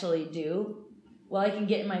I actually do? Well, I can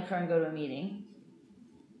get in my car and go to a meeting.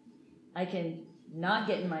 I can not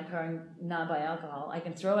get in my car and not buy alcohol. I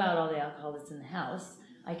can throw out all the alcohol that's in the house.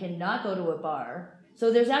 I can not go to a bar.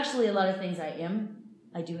 So there's actually a lot of things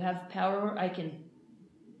I do have power. I can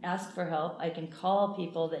ask for help. I can call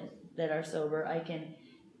people that are sober. I can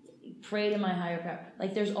pray to my higher power.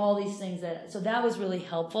 Like, there's all these things so that was really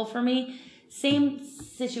helpful for me. Same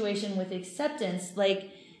situation with acceptance.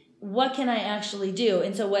 Like, what can I actually do?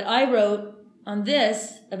 And so what I wrote on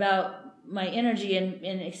this about my energy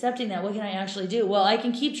and accepting that, what can I actually do? Well, I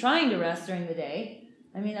can keep trying to rest during the day.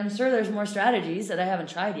 I mean, I'm sure there's more strategies that I haven't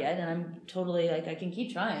tried yet, and I'm totally like, I can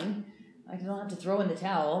keep trying. I don't have to throw in the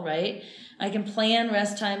towel, right? I can plan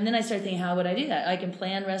rest time. And then I start thinking, how would I do that? I can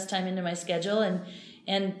plan rest time into my schedule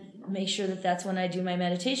and make sure that that's when I do my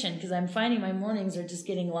meditation, because I'm finding my mornings are just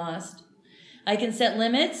getting lost. I can set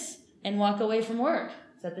limits and walk away from work.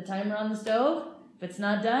 Set the timer on the stove. If it's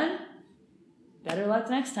not done, better luck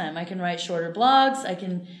next time. I can write shorter blogs. I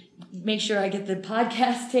can make sure I get the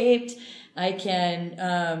podcast taped. I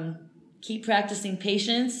can keep practicing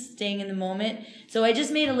patience, staying in the moment. So I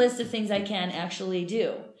just made a list of things I can actually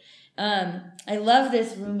do. I love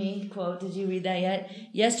this Rumi quote. Did you read that yet?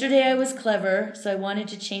 Yesterday I was clever, so I wanted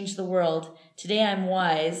to change the world. Today I'm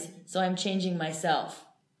wise, so I'm changing myself.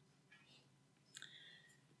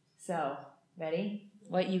 So, ready?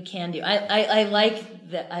 What you can do. I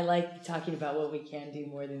like that. I like talking about what we can do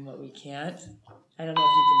more than what we can't. I don't know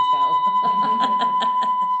if you can tell.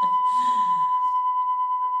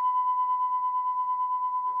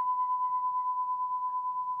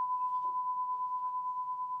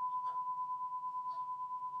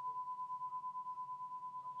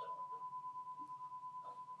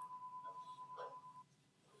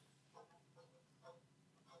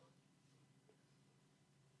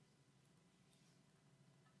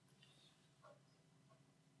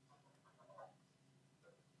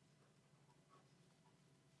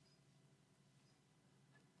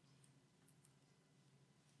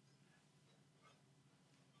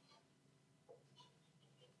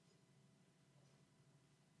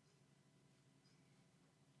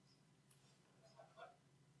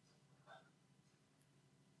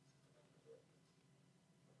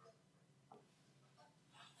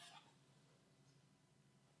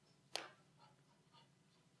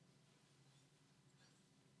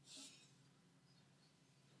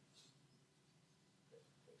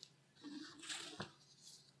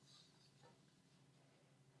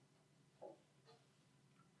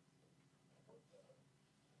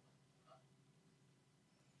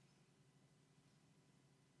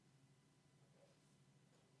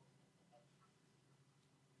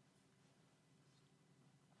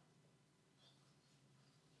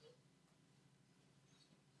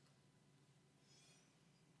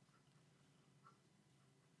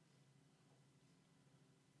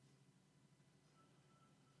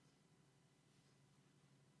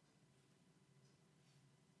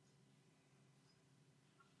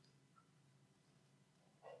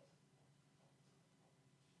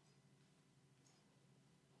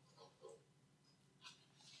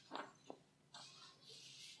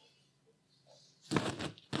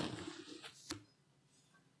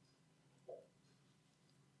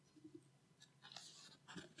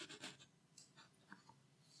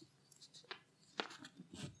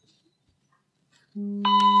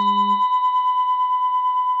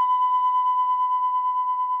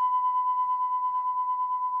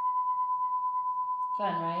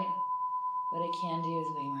 Fun, right? What I can do is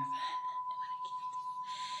way more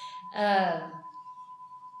fun.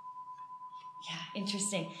 Yeah,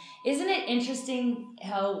 interesting. Isn't it interesting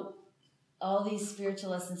how all these spiritual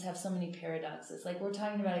lessons have so many paradoxes? Like, we're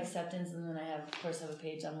talking about acceptance, and then I have a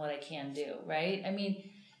page on what I can do, right? I mean,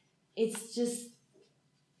 it's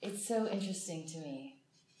so interesting to me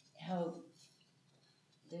how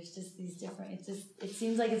there's just these different, it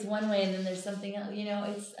seems like it's one way and then there's something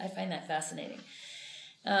else, I find that fascinating.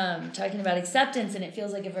 Talking about acceptance, and it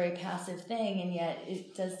feels like a very passive thing, and yet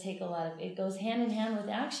it does take it goes hand in hand with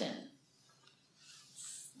action.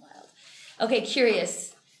 It's wild. Okay,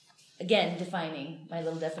 curious. again, defining my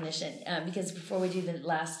little definition, because before we do the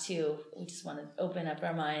last two, we just want to open up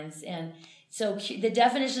our minds. And so the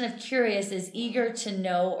definition of curious is eager to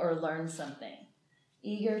know or learn something.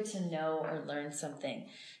 Eager to know or learn something.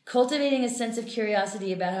 Cultivating a sense of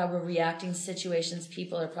curiosity about how we're reacting to situations,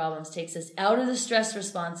 people, or problems takes us out of the stress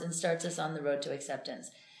response and starts us on the road to acceptance.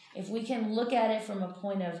 If we can look at it from a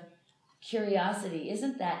point of curiosity,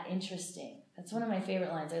 isn't that interesting? That's one of my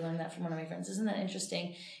favorite lines. I learned that from one of my friends. Isn't that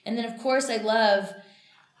interesting? And then, of course, I love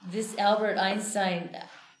this Albert Einstein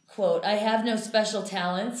quote, "I have no special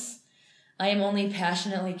talents. I am only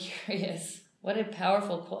passionately curious." What a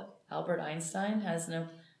powerful quote. Albert Einstein has no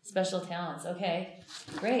special talents. Okay,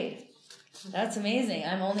 great. That's amazing.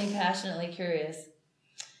 I'm only passionately curious.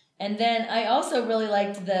 And then I also really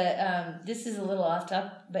liked this is a little off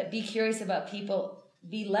topic, but be curious about people,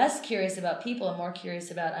 be less curious about people and more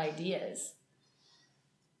curious about ideas.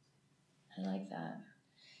 I like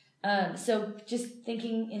that. So just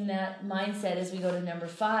thinking in that mindset as we go to number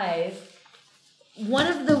 5, one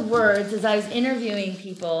of the words, as I was interviewing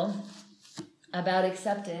people about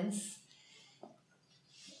acceptance,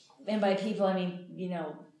 and by people I mean,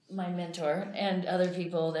 my mentor and other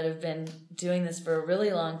people that have been doing this for a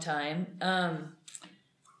really long time,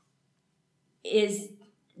 is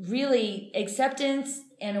really acceptance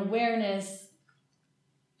and awareness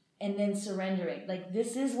and then surrendering. Like,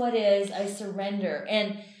 this is what is, I surrender.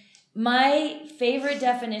 And my favorite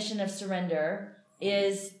definition of surrender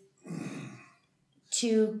is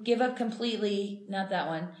to give up completely, not that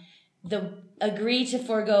one, agree to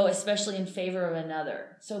forego, especially in favor of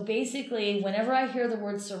another. So basically, whenever I hear the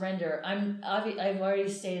word surrender, I've already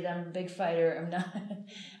stated I'm a big fighter.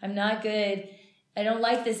 I'm not good. I don't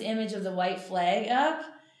like this image of the white flag up,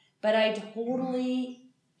 but I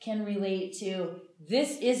totally can relate to,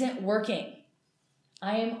 this isn't working.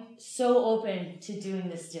 I am so open to doing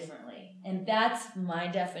this differently. And that's my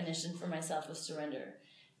definition for myself of surrender.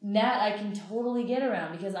 And that I can totally get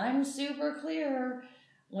around because I'm super clear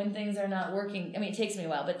when things are not working. I mean, it takes me a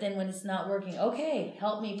while, but then when it's not working, okay,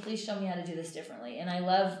 help me, please show me how to do this differently. And I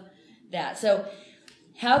love that. So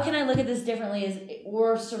how can I look at this differently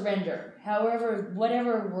or surrender? However,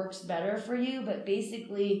 whatever works better for you, but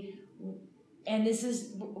basically, and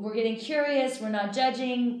we're getting curious, we're not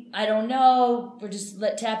judging, I don't know, we're just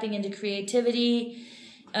tapping into creativity.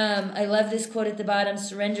 I love this quote at the bottom,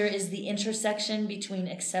 surrender is the intersection between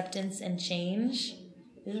acceptance and change.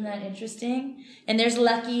 Isn't that interesting? And there's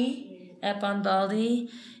Lucky up on Baldy.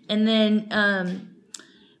 And then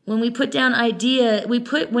when we put down ideas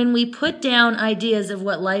of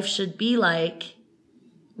what life should be like,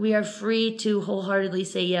 we are free to wholeheartedly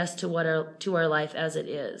say yes to our life as it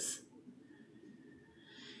is.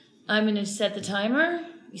 I'm going to set the timer.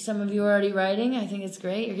 Some of you are already writing. I think it's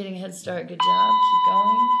great. You're getting a head start. Good job. Keep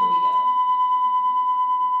going. Here we go.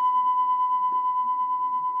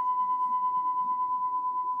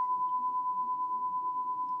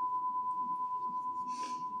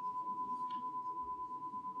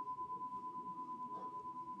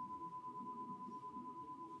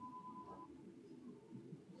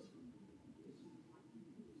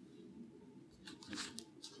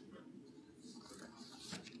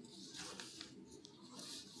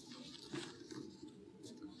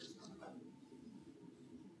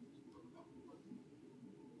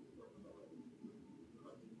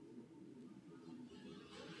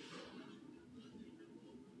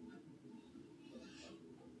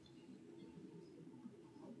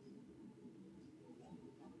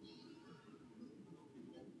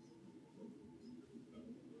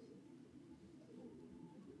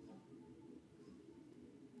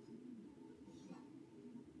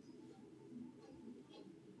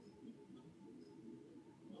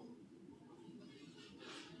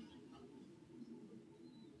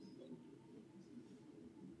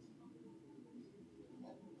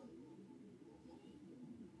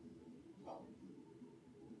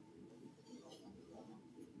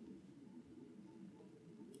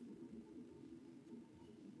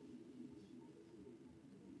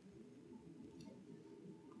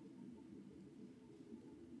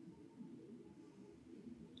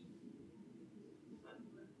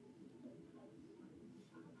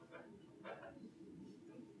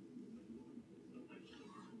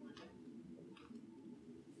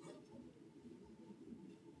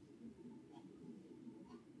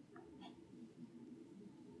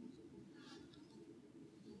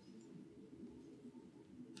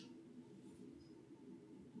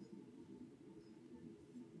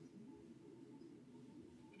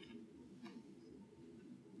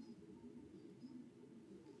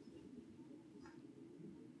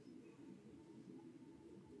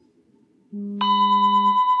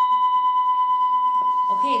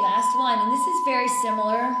 Okay, last one, and this is very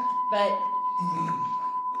similar, but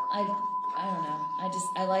I don't know.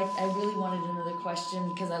 I really wanted another question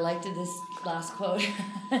because I liked this last quote,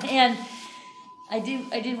 and I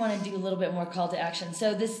did want to do a little bit more call to action.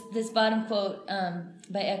 So this bottom quote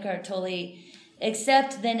by Eckhart Tolle: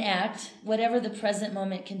 "Accept, then act. Whatever the present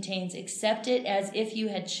moment contains, accept it as if you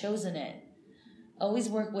had chosen it. Always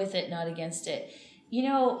work with it, not against it." You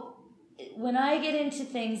know, when I get into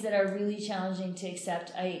things that are really challenging to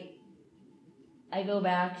accept, I go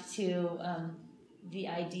back to the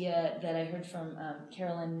idea that I heard from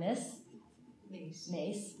Carolyn Nace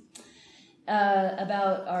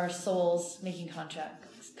about our souls making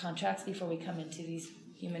contracts before we come into these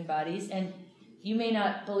human bodies. And you may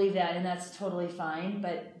not believe that, and that's totally fine,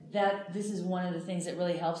 but this is one of the things that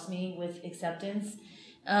really helps me with acceptance,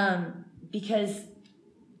 because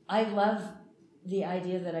I love the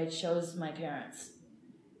idea that I chose my parents,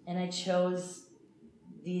 and I chose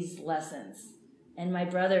these lessons, and my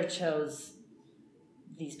brother chose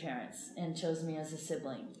these parents and chose me as a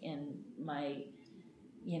sibling, and I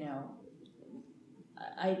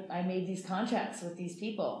made these contracts with these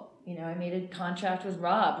people. I made a contract with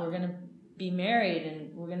Rob. We're going to be married,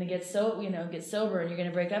 and we're going to get sober, and you're going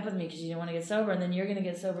to break up with me because you don't want to get sober, and then you're going to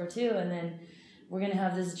get sober too, and then we're going to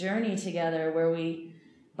have this journey together where we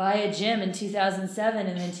buy a gym in 2007,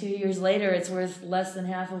 and then 2 years later it's worth less than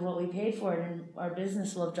half of what we paid for it, and our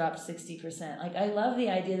business will have dropped 60%. Like, I love the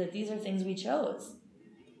idea that these are things we chose.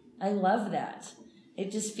 I love that.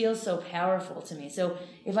 It just feels so powerful to me. So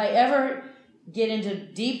if I ever get into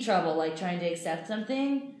deep trouble, like trying to accept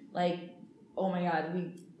something, like, oh my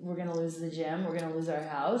God, we're going to lose the gym, we're going to lose our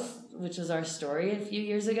house, which was our story a few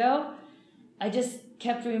years ago, I just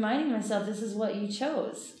kept reminding myself, this is what you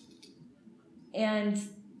chose. And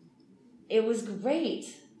it was great.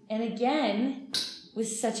 And again,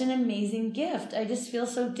 was such an amazing gift. I just feel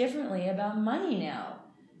so differently about money now.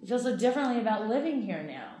 I feel so differently about living here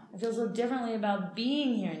now. I feel so differently about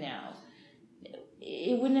being here now.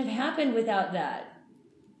 It wouldn't have happened without that.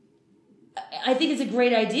 I think it's a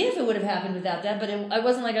great idea if it would have happened without that, but I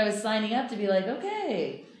wasn't like I was signing up to be like,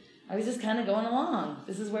 okay. I was just kind of going along.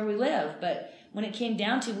 This is where we live. But when it came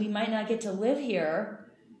down to we might not get to live here,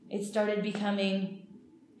 it started becoming,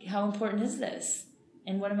 how important is this?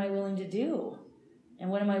 And what am I willing to do? And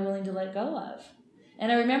what am I willing to let go of?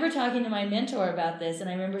 And I remember talking to my mentor about this, and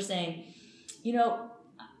I remember saying,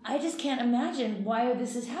 I just can't imagine why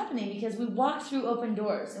this is happening, because we walked through open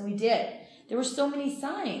doors, and we did. There were so many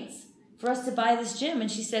signs for us to buy this gym. And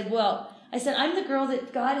she said, I said, I'm the girl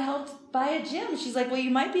that God helped buy a gym. She's like, well, you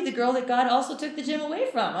might be the girl that God also took the gym away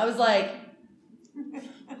from. I was like,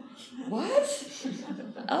 what?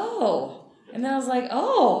 Oh. And then I was like,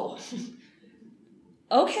 oh,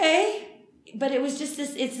 okay. But it was just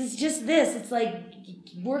this, it's like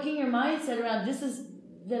working your mindset around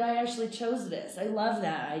that I actually chose this. I love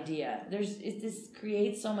that idea. This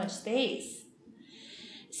creates so much space.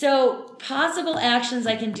 So possible actions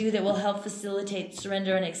I can do that will help facilitate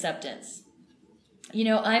surrender and acceptance.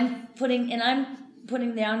 I'm putting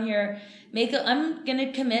down here, I'm going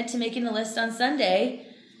to commit to making a list on Sunday.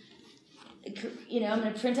 I'm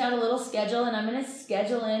going to print out a little schedule, and I'm going to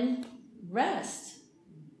schedule in rest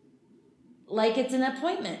like it's an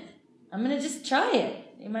appointment. I'm going to just try it.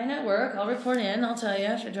 It might not work. I'll report in. I'll tell you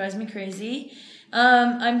if it drives me crazy.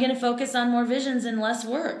 I'm going to focus on more visions and less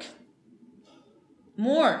work.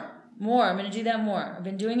 More. I'm going to do that more. I've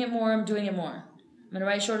been doing it more. I'm doing it more. I'm going to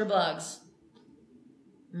write shorter blogs.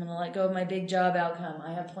 I'm going to let go of my big job outcome.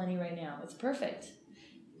 I have plenty right now. It's perfect.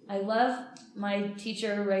 I love my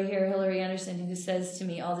teacher right here, Hillary Anderson, who says to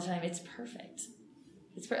me all the time, it's perfect.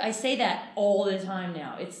 I say that all the time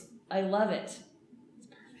now. I love it. It's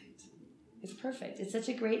perfect. It's perfect. It's such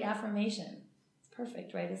a great affirmation. It's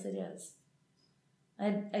perfect, right as it is.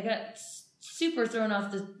 I got super thrown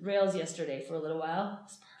off the rails yesterday for a little while.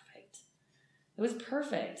 It was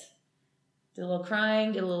perfect. Did a little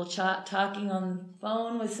crying, did a little talking on the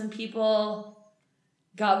phone with some people,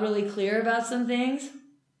 got really clear about some things.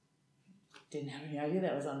 Didn't have any idea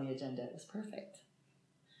that was on the agenda. It was perfect.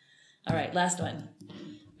 All right, last one.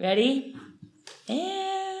 Ready?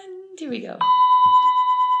 And here we go.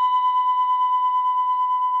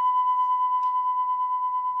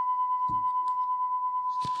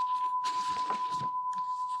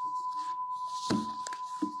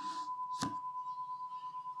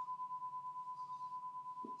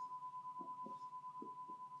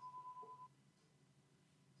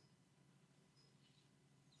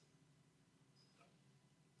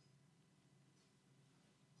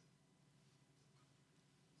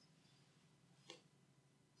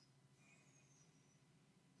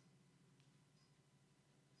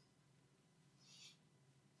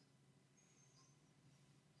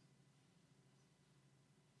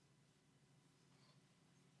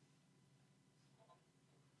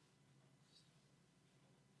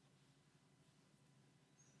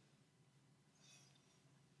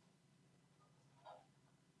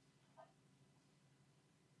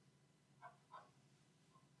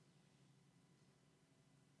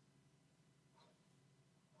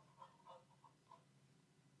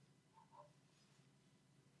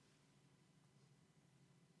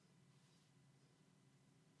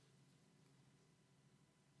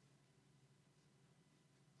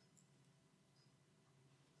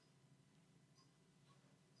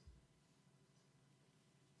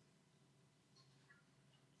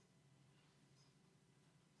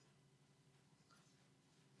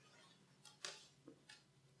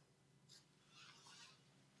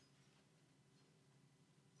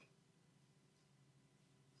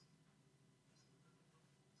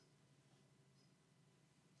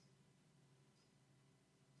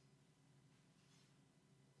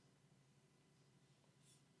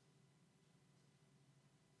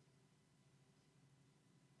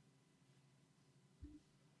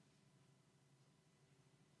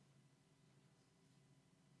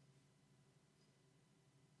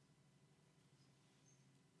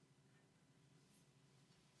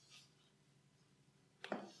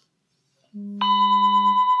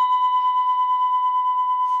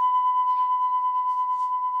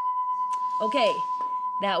 Okay,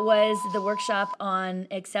 that was the workshop on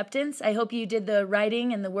acceptance. I hope you did the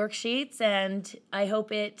writing and the worksheets, and I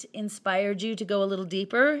hope it inspired you to go a little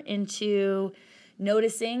deeper into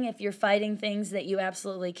noticing if you're fighting things that you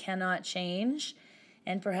absolutely cannot change,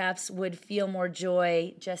 and perhaps would feel more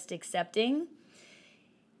joy just accepting.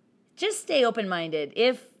 Just stay open-minded.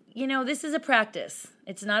 If, this is a practice.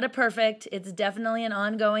 It's not a perfect, it's definitely an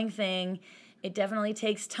ongoing thing. It definitely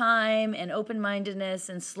takes time and open-mindedness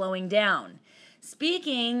and slowing down.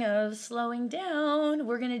 Speaking of slowing down,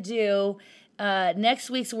 we're going to do, next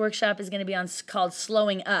week's workshop is going to be called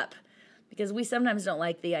Slowing Up, because we sometimes don't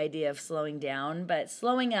like the idea of slowing down, but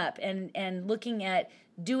slowing up and looking at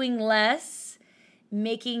doing less,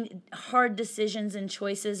 making hard decisions and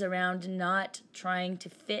choices around not trying to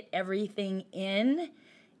fit everything in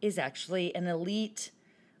is actually an elite,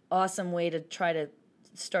 awesome way to try to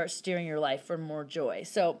start steering your life for more joy.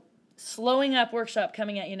 So, Slowing Up workshop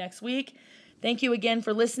coming at you next week. Thank you again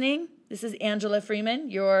for listening. This is Angela Freeman,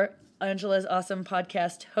 your Angela's Awesome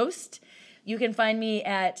podcast host. You can find me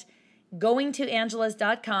at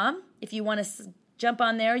goingtoangelas.com. If you want to jump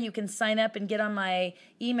on there, you can sign up and get on my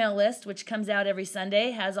email list, which comes out every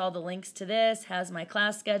Sunday, has all the links to this, has my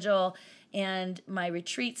class schedule and my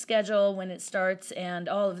retreat schedule when it starts and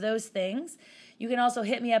all of those things. You can also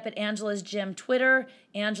hit me up at Angela's Gym Twitter,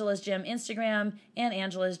 Angela's Gym Instagram, and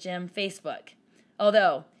Angela's Gym Facebook.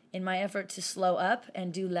 Although, in my effort to slow up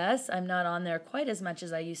and do less, I'm not on there quite as much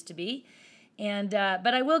as I used to be. And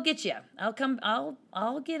but I will get you. I'll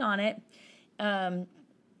get on it.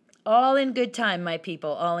 All in good time, my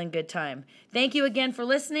people. All in good time. Thank you again for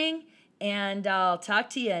listening, and I'll talk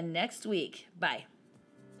to you next week. Bye.